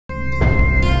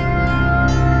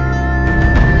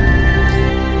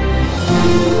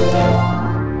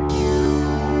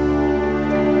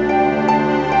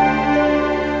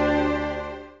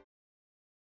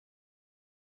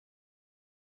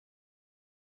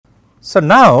So,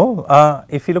 now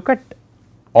if you look at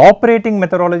operating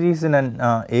methodologies in an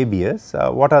ABS,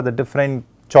 what are the different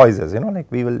choices,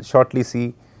 like we will shortly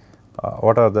see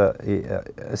what are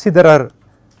the, see there are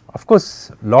of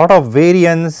course lot of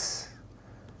variance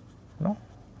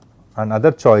and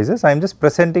other choices. I am just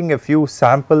presenting a few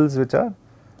samples which are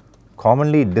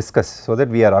commonly discussed so that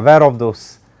we are aware of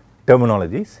those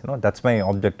terminologies, that is my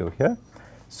objective here.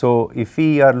 So, if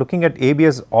we are looking at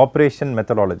ABS operation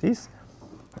methodologies,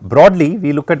 broadly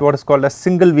we look at what is called a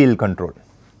single wheel control.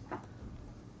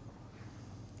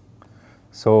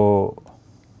 So,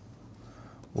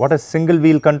 what is single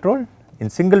wheel control? In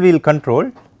single wheel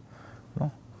control,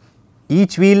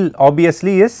 each wheel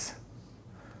obviously is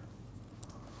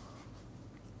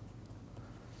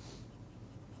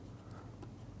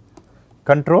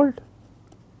controlled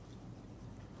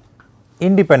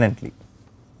independently,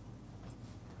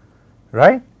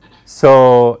 right.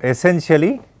 So,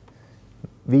 essentially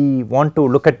we want to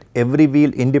look at every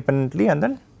wheel independently and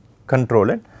then control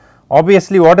it.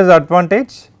 Obviously, what is the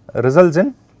advantage? Results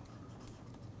in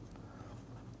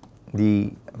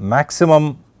the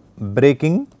maximum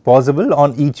braking possible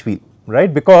on each wheel,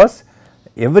 right, because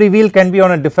every wheel can be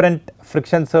on a different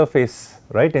friction surface,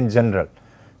 right, in general.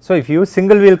 So, if you use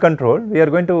single wheel control, we are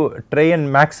going to try and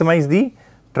maximize the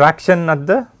traction at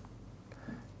the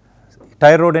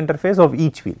tire rod interface of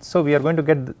each wheel. So, we are going to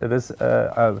get this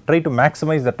try to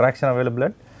maximize the traction available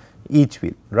at each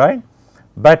wheel, right.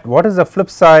 But what is the flip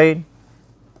side?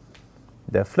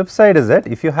 The flip side is that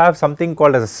if you have something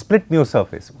called as a split mu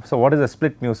surface. So, what is a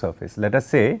split mu surface? Let us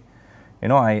say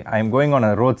I am going on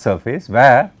a road surface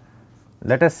where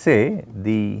let us say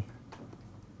the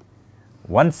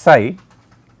one side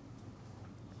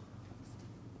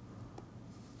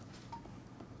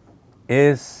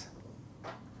is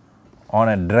on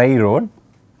a dry road,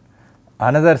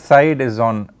 another side is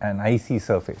on an icy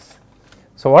surface.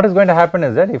 So, what is going to happen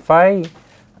is that if I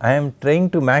am trying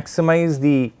to maximize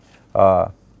the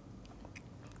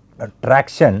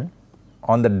traction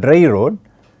on the dry road,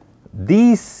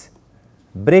 these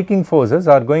braking forces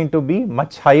are going to be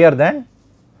much higher than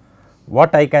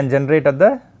what I can generate at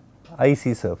the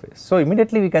icy surface. So,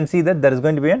 immediately we can see that there is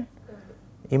going to be an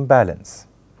imbalance,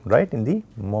 right, in the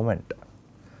moment,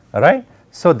 right.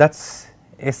 So, that is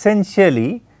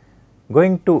essentially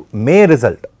going to may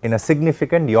result in a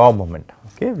significant yaw moment,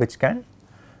 okay, which can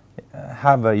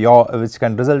have a yaw, which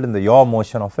can result in the yaw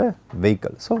motion of a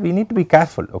vehicle. So, we need to be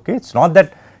careful, okay, it is not that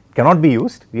it cannot be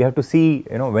used, we have to see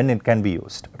when it can be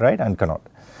used, right, and cannot.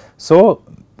 So,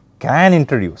 can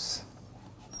introduce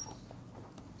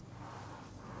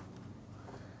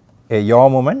a yaw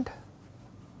moment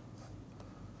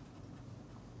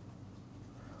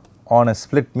on a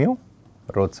split mu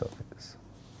road surface.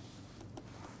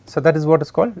 So, that is what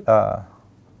is called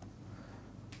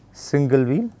single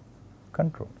wheel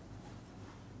control.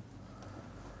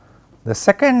 The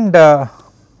second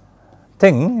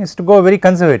thing is to go very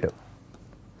conservative.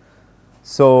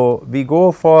 So, we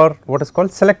go for what is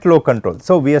called select low control.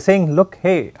 So, we are saying look,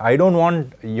 hey, I do not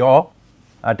want yaw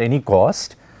at any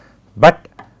cost, but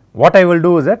what I will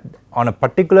do is that on a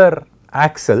particular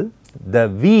axle the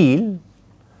wheel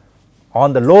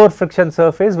on the lower friction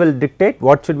surface will dictate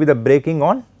what should be the braking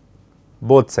on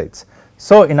both sides.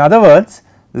 So, in other words,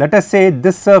 let us say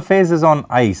this surface is on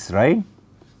ice, right.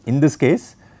 In this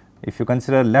case, if you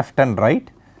consider left and right,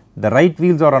 the right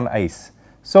wheels are on ice.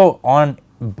 So, on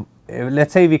let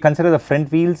us say we consider the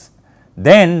front wheels,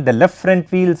 then the left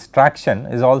front wheel's traction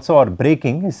is also, or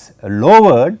braking is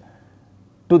lowered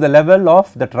to the level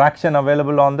of the traction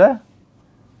available on the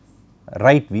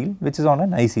right wheel, which is on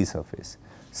an icy surface.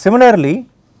 Similarly,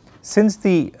 since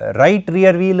the right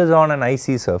rear wheel is on an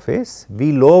icy surface,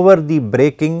 we lower the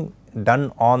braking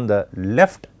done on the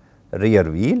left rear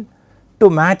wheel to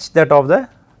match that of the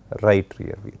right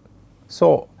rear wheel.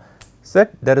 So,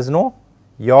 that there is no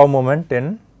yaw moment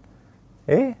in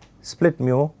a split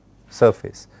mu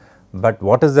surface, but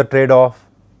what is the trade off?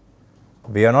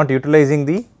 We are not utilizing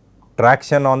the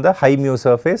traction on the high mu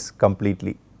surface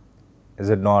completely, is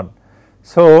it not?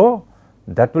 So,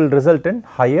 that will result in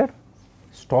higher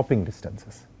stopping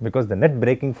distances, because the net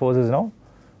braking force is now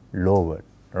lowered,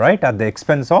 right, at the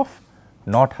expense of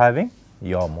not having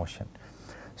yaw motion.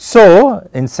 So,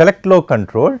 in select low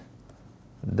control,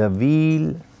 the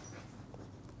wheel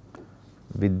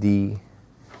with the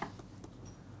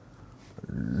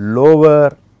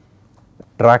lower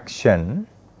traction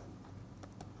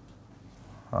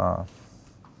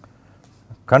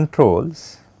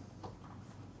controls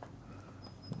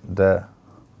the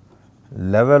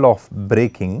level of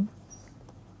braking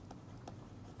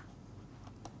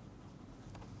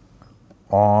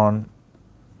on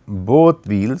both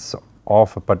wheels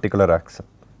of a particular axle.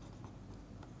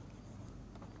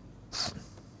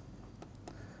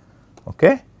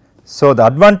 Okay. So, the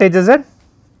advantage is that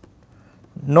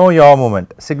no yaw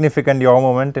moment, significant yaw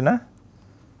moment in a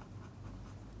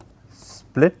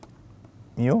split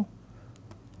mu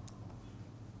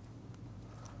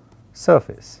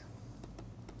surface.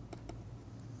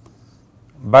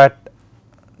 But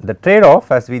the trade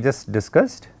off, as we just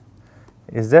discussed,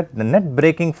 is that the net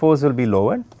braking force will be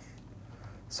lowered.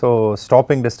 So,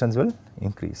 stopping distance will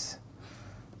increase,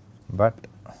 but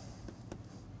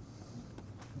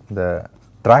the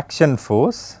traction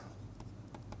force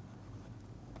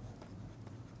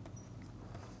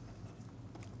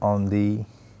on the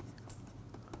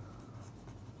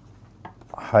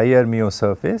higher mu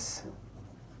surface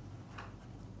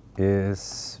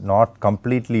is not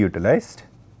completely utilized.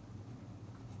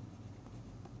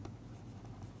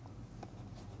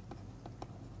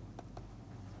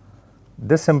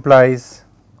 This implies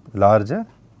larger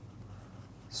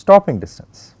stopping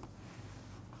distance.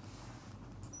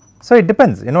 So, it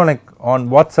depends, like on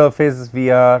what surface we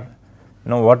are,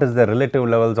 what is the relative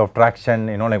levels of traction,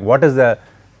 like what is the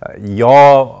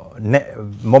yaw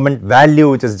moment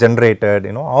value which is generated,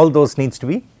 all those needs to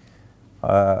be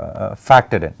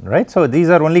factored in, right. So, these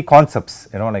are only concepts,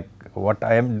 like what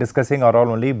I am discussing are all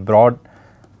only broad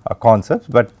concepts,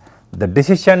 but the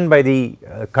decision by the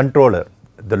controller,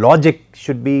 the logic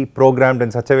should be programmed in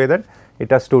such a way that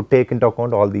it has to take into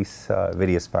account all these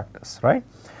various factors, right.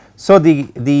 So,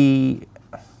 the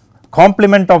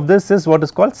complement of this is what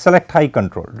is called select high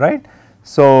control, right.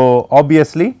 So,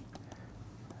 obviously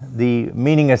the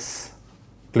meaning is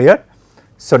clear.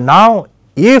 So, now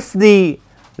if the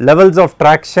levels of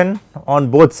traction on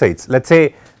both sides, let us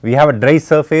say we have a dry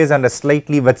surface and a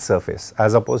slightly wet surface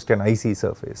as opposed to an icy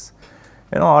surface,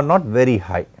 are not very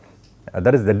high.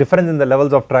 That is, the difference in the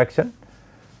levels of traction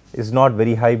is not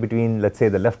very high between, let us say,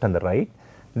 the left and the right.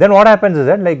 Then what happens is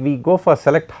that, like, we go for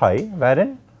select high,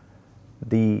 wherein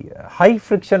the high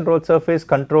friction road surface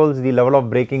controls the level of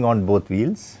braking on both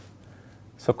wheels.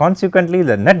 So, consequently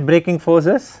the net braking force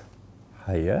is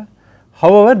higher.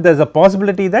 However, there is a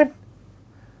possibility that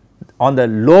on the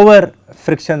lower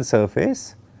friction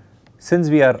surface, since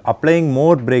we are applying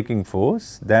more braking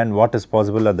force than what is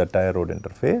possible at the tire road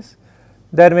interface,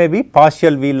 there may be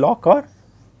partial wheel lock or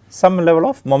some level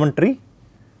of momentary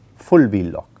full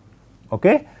wheel lock.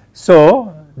 Okay.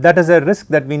 So, that is a risk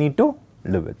that we need to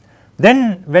live with.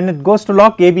 Then when it goes to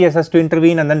lock, ABS has to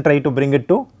intervene and then try to bring it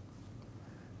to,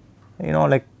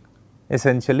 like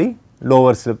essentially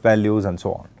lower slip values and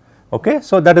so on. Okay.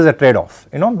 So, that is a trade off,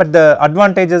 but the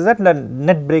advantage is that the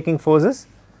net braking force is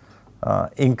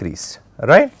increased,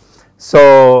 right.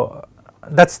 So,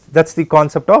 that is the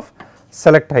concept of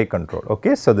select high control.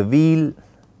 Okay. So, the wheel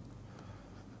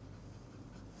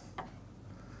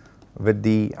with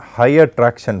the higher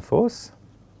traction force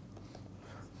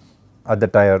at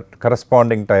the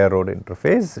corresponding tire road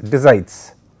interface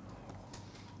decides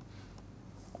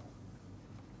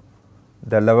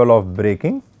the level of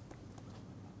braking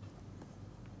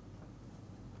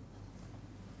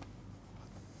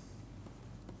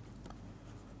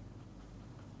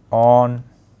on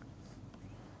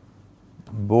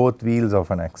both wheels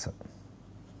of an axle.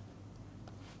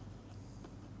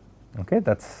 Okay,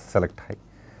 that is select high.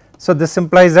 So, this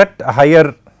implies that a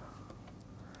higher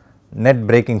net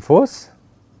braking force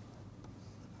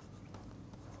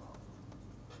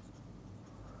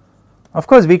of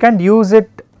course we can't use it,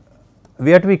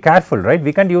 we have to be careful, right.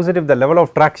 We can't use it if the level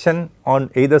of traction on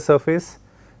either surface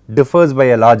differs by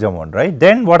a large amount, right.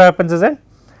 Then what happens is that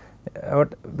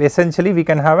essentially we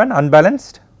can have an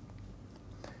unbalanced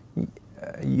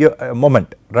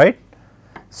moment, right.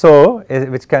 So,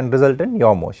 which can result in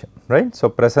yaw motion, right. So,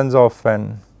 presence of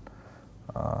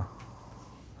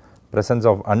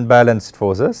unbalanced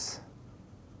forces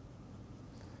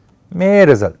may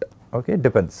result, okay,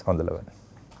 depends on the level,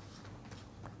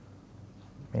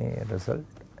 may result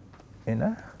in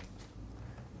a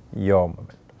yaw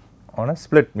moment on a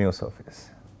split mu surface.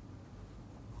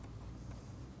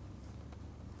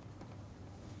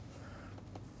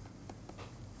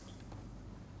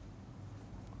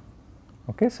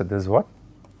 Okay, so, this is what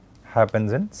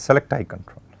happens in select high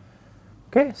control.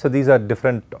 Okay, so, these are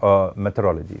different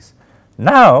methodologies.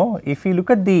 Now, if you look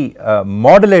at the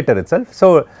modulator itself,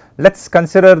 so let us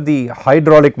consider the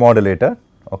hydraulic modulator.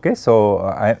 Okay, so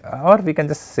or we can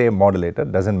just say modulator,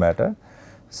 does not matter.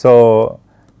 So,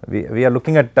 we are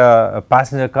looking at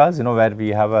passenger cars, where we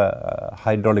have a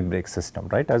hydraulic brake system,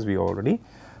 right, as we already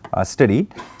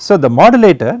studied. So, the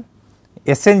modulator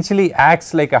essentially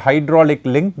acts like a hydraulic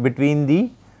link between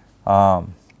the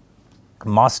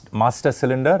master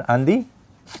cylinder and the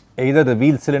either the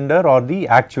wheel cylinder or the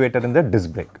actuator in the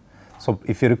disc brake. So,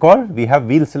 if you recall, we have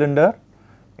wheel cylinder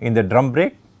in the drum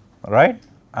brake, right,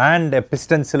 and a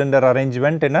piston cylinder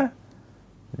arrangement in a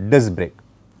disc brake.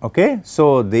 Okay.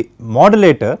 So, the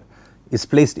modulator is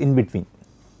placed in between,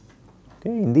 okay,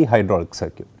 in the hydraulic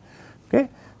circuit. Okay.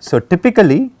 So,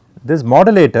 typically this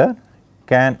modulator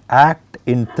can act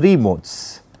in 3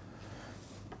 modes.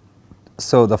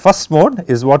 So, the first mode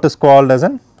is what is called as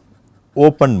an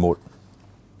open mode.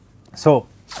 So,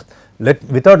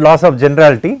 without loss of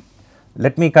generality,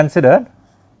 let me consider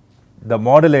the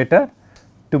modulator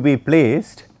to be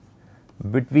placed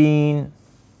between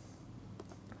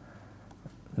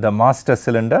the master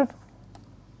cylinder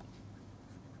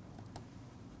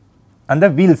and the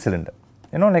wheel cylinder.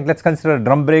 You know, like let us consider a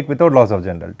drum brake without loss of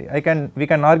generality. We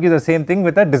can argue the same thing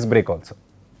with a disc brake also,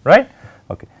 right.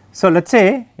 Okay. So, let us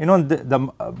say, you know, the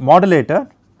modulator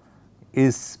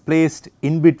is placed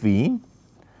in between,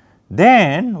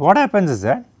 then what happens is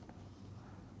that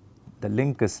the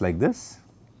link is like this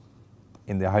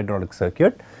in the hydraulic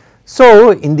circuit.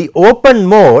 So, in the open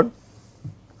mode,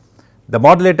 the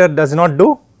modulator does not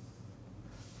do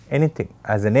anything,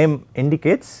 as the name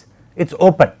indicates, it is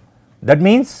open. That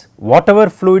means whatever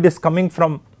fluid is coming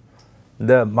from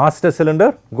the master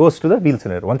cylinder goes to the wheel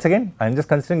cylinder. Once again, I am just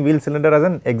considering wheel cylinder as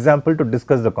an example to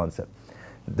discuss the concept.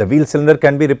 The wheel cylinder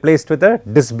can be replaced with a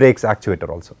disc brakes actuator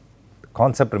also, the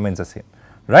concept remains the same,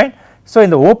 right. So, in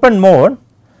the open mode,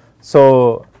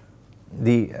 so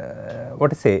the what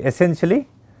to say, essentially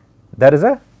there is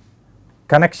a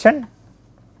connection,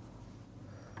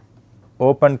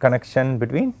 open connection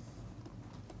between,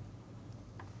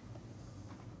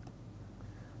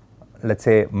 let us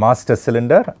say, master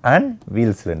cylinder and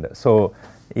wheel cylinder. So,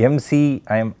 MC,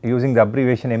 I am using the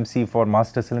abbreviation MC for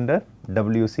master cylinder,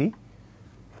 WC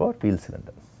for wheel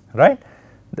cylinder, right.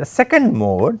 The second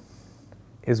mode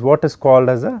is what is called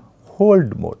as a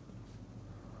hold mode.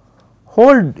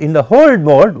 In the hold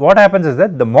mode, what happens is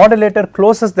that the modulator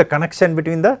closes the connection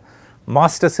between the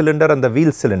master cylinder and the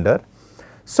wheel cylinder.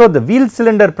 So, the wheel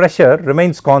cylinder pressure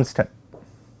remains constant,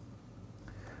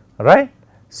 right.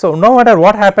 So, no matter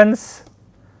what happens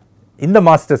in the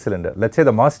master cylinder, let us say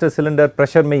the master cylinder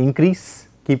pressure may increase,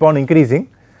 keep on increasing,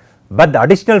 but the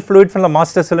additional fluid from the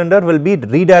master cylinder will be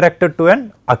redirected to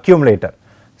an accumulator.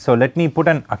 So, let me put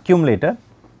an accumulator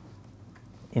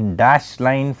in dashed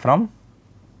line from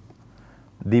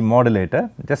the modulator,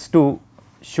 just to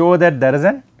show that there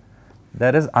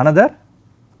is another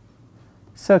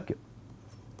circuit,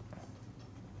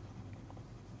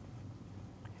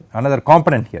 another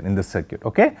component here in this circuit.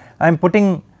 Okay. I am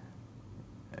putting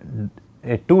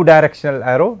a 2 directional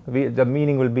arrow, the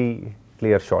meaning will be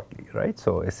clear shortly, right.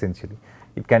 So, essentially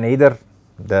it can either,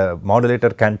 the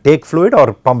modulator can take fluid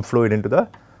or pump fluid into the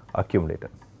accumulator.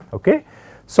 Okay.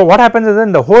 So, what happens is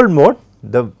in the hold mode,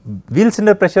 the wheel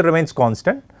cylinder pressure remains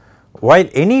constant, while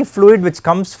any fluid which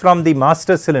comes from the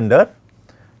master cylinder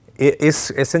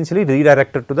is essentially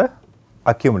redirected to the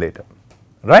accumulator,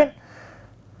 right.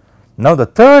 Now, the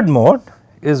third mode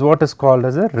is what is called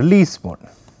as a release mode.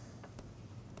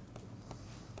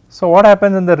 So, what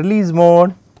happens in the release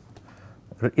mode?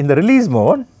 In the release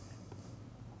mode,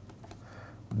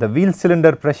 the wheel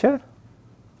cylinder pressure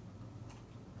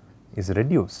is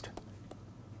reduced.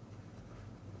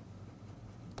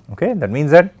 Okay. That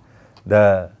means that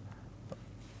the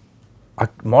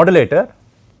modulator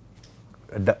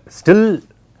still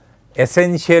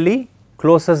essentially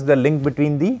closes the link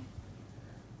between the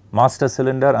master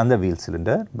cylinder and the wheel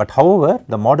cylinder, but however,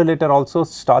 the modulator also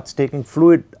starts taking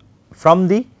fluid from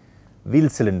the wheel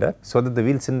cylinder, so that the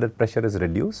wheel cylinder pressure is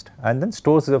reduced and then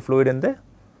stores the fluid in the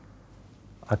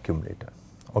accumulator.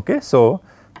 Okay. So,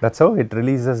 that is how it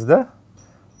releases the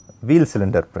wheel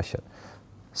cylinder pressure.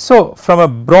 So, from a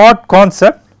broad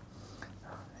concept,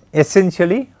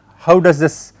 essentially how does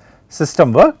this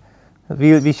system work?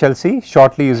 We shall see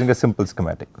shortly using a simple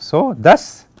schematic. So,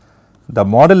 thus the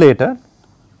modulator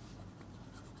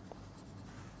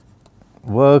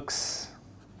works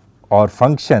or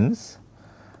functions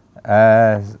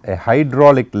as a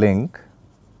hydraulic link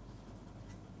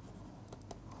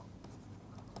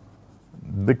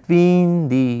between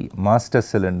the master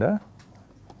cylinder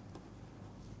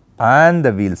and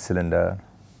the wheel cylinder,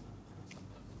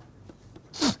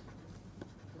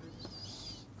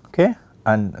 okay,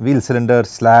 and wheel cylinder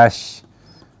slash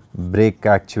brake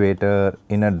actuator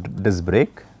in a disc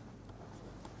brake.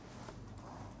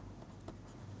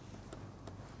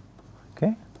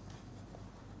 Okay.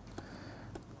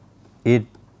 It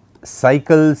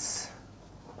cycles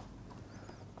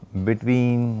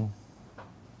between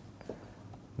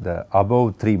the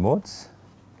above 3 modes,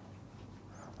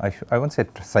 I won't say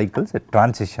cycles, it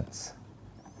transitions,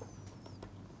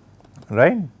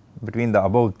 right, between the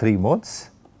above 3 modes,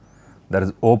 that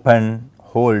is open,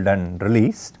 hold and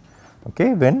released,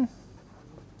 okay, when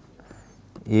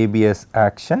ABS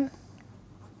action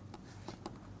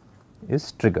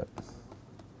is triggered.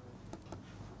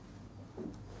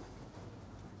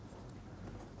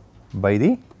 By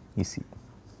the ECU.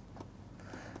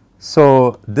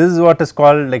 So, this is what is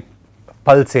called like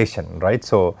pulsation, right.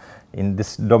 So, in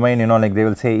this domain, you know, like they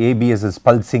will say ABS is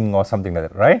pulsing or something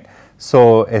like that, right.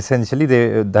 So, essentially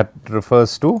that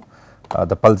refers to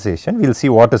the pulsation. We will see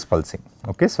what is pulsing,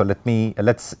 okay. So, let me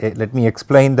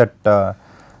explain that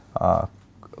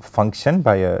function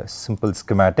by a simple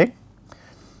schematic.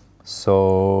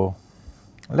 So,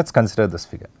 let us consider this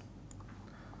figure.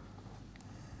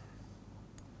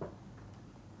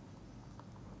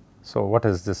 So, what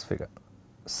is this figure?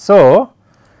 So,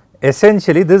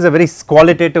 essentially this is a very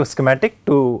qualitative schematic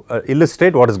to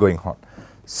illustrate what is going on.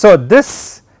 So,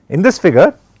 this in this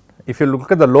figure, if you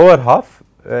look at the lower half,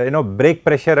 you know, brake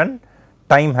pressure and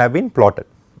time have been plotted,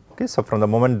 okay. So, from the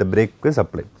moment the brake is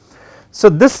applied. So,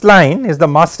 this line is the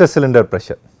master cylinder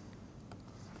pressure.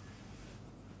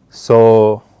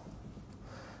 So,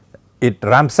 it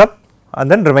ramps up and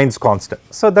then remains constant.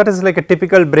 So, that is like a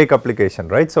typical brake application,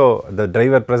 right. So, the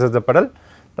driver presses the pedal,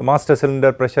 the master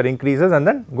cylinder pressure increases and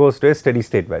then goes to a steady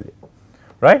state value,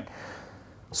 right.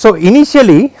 So,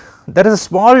 initially there is a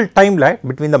small time lag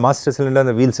between the master cylinder and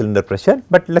the wheel cylinder pressure,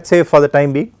 but let us say for the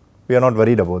time being we are not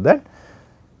worried about that.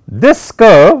 This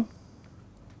curve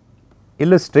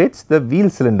illustrates the wheel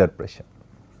cylinder pressure,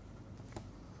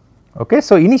 okay.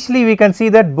 So, initially we can see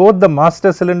that both the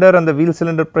master cylinder and the wheel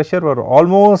cylinder pressure were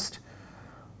almost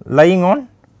lying on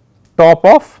top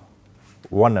of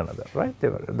one another, right.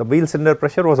 The wheel cylinder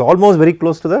pressure was almost very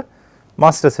close to the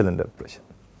master cylinder pressure.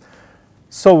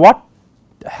 So, what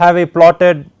have I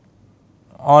plotted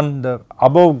on the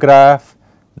above graph?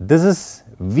 This is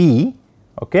V,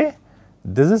 okay,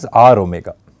 this is R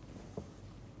omega,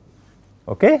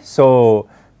 okay. So,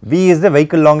 V is the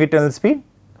vehicle longitudinal speed,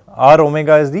 R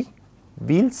omega is the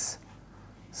wheels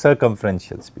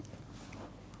circumferential speed,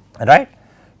 right.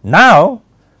 Now,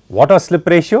 what was slip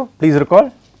ratio? Please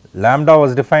recall, lambda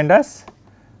was defined as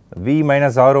V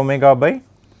minus R omega by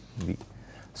V.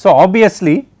 So,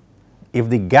 obviously, if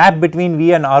the gap between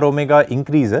V and R omega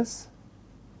increases,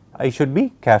 I should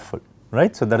be careful,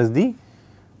 right. So, that is the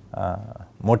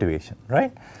motivation,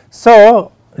 right.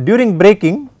 So, during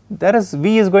braking there is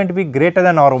V is going to be greater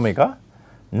than R omega.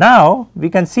 Now, we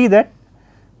can see that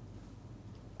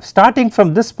starting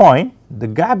from this point the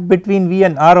gap between V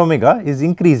and R omega is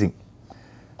increasing.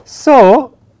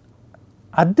 So,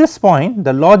 at this point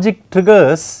the logic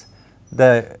triggers,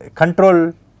 the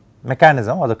control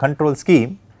mechanism or the control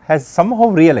scheme has somehow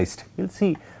realized. We will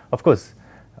see, of course,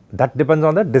 that depends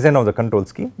on the design of the control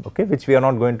scheme, okay, which we are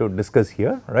not going to discuss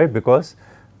here, right, because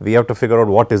we have to figure out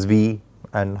what is V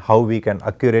and how we can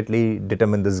accurately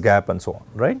determine this gap and so on,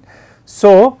 right.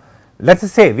 So, let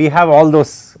us say we have all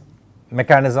those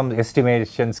mechanisms,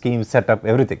 estimation schemes set up,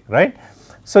 everything, right.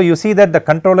 So, you see that the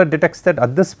controller detects that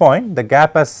at this point the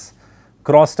gap has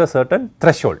crossed a certain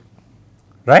threshold,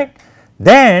 right.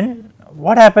 Then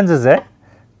what happens is that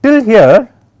till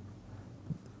here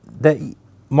the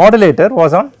modulator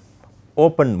was on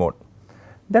open mode.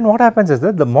 Then what happens is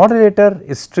that the modulator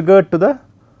is triggered to the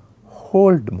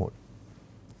hold mode,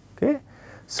 okay.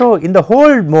 So, in the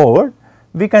hold mode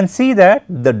we can see that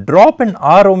the drop in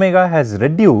R omega has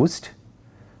reduced,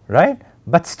 right,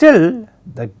 but still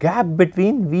the gap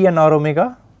between V and R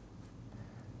omega,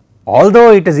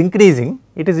 although it is increasing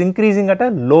at a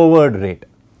lowered rate.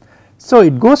 So,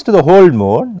 it goes to the hold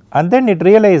mode and then it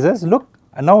realizes, look,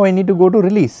 now I need to go to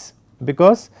release,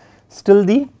 because still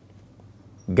the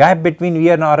gap between V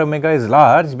and R omega is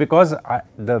large, because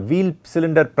the wheel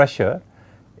cylinder pressure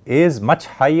is much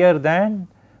higher than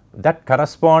that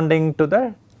corresponding to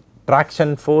the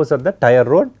traction force at the tire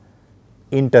rod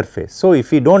interface. So,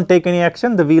 if we do not take any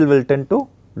action, the wheel will tend to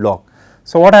lock.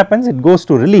 So, what happens? It goes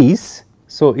to release.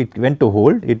 So, it went to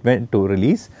hold, it went to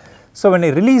release. So, when I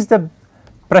release the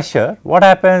pressure, what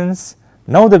happens?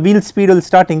 Now, the wheel speed will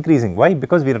start increasing. Why?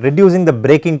 Because we are reducing the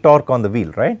braking torque on the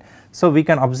wheel, right. So, we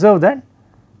can observe that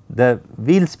the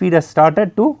wheel speed has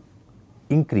started to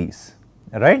increase,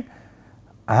 right,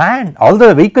 and although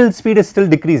the vehicle speed is still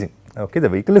decreasing, okay, the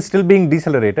vehicle is still being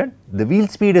decelerated, the wheel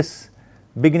speed is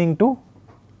beginning to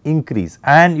increase,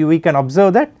 and we can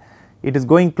observe that it is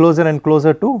going closer and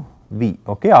closer to V,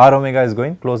 okay, R omega is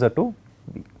going closer to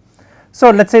V. So,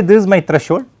 let us say this is my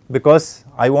threshold, because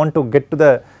I want to get to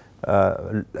the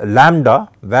lambda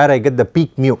where I get the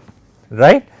peak mu,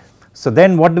 right. So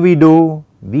then what do?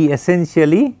 We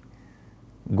essentially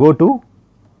go to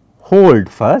hold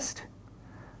first,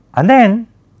 and then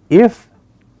if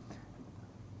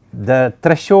the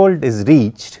threshold is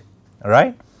reached,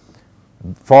 right,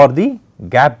 for the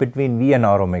gap between V and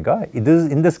R omega, it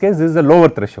is, in this case this is a lower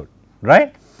threshold,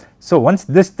 right. So once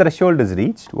this threshold is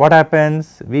reached, what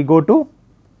happens? We go to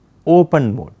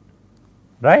open mode,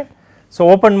 right. So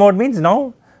open mode means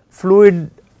now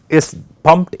fluid is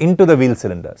pumped into the wheel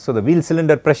cylinder. So the wheel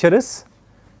cylinder pressure is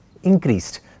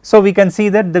increased. So we can see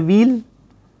that the wheel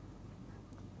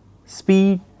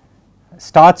speed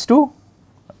starts to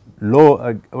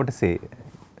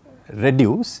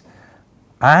reduce,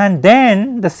 and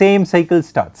then the same cycle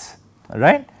starts,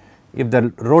 right. If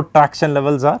the road traction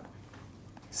levels are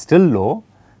still low,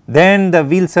 then the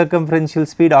wheel circumferential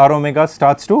speed R omega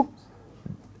starts to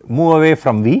move away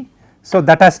from V. So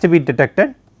that has to be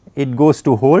detected. It goes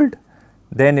to hold,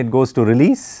 then it goes to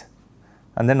release,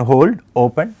 and then hold,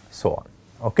 open, so on.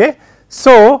 Okay.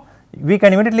 So we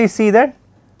can immediately see that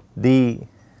the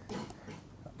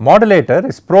modulator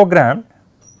is programmed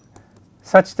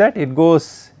such that it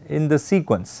goes in the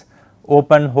sequence: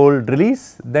 open, hold,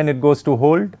 release, then it goes to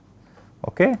hold,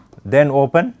 okay, then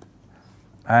open,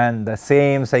 and the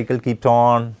same cycle keeps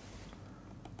on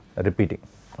repeating.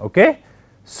 Okay.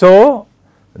 So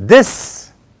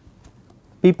this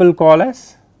people call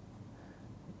as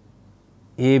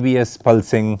ABS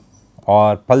pulsing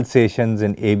or pulsations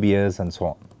in ABS and so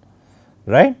on,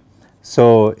 right.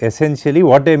 So essentially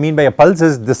what I mean by a pulse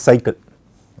is this cycle,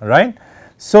 right.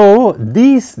 So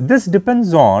this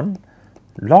depends on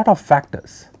lot of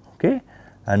factors, okay,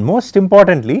 and most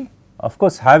importantly of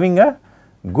course having a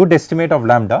good estimate of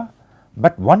lambda,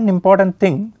 but one important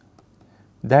thing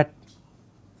that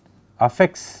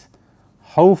affects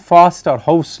how fast or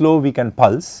how slow we can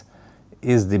pulse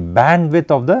is the bandwidth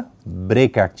of the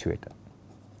brake actuator.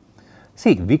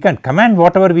 See, we can command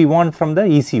whatever we want from the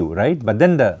ECU, right, but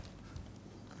then the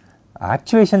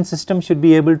actuation system should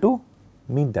be able to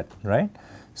meet that, right.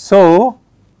 So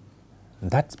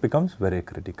that becomes very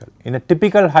critical. In a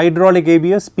typical hydraulic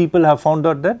ABS, people have found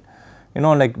out that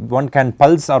like one can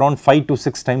pulse around 5 to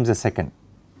 6 times a second,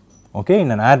 okay.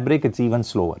 In an air brake it is even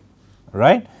slower,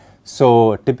 right.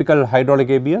 So typical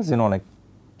hydraulic ABS, like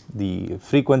the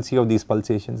frequency of these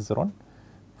pulsations is around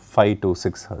 5 to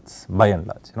 6 hertz by and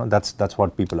large, that is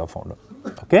what people have found out,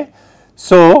 okay.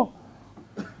 So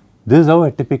this is how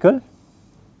a typical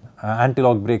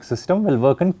anti-lock brake system will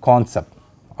work in concept.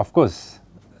 Of course,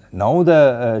 now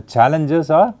the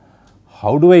challenges are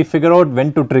how do I figure out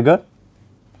when to trigger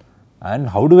and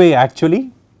how do I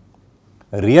actually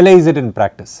realize it in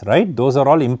practice, right. Those are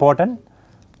all important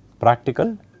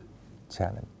practical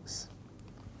challenges,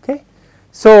 okay.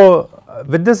 So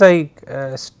with this I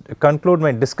conclude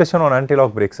my discussion on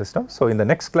anti-lock brake system. So in the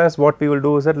next class what we will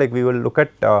do is that we will look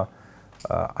at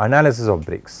analysis of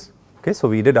brakes, okay. So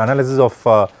we did analysis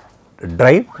of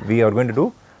drive, we are going to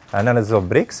do analysis of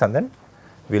brakes, and then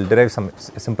we will derive some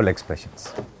simple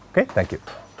expressions, okay. Thank you.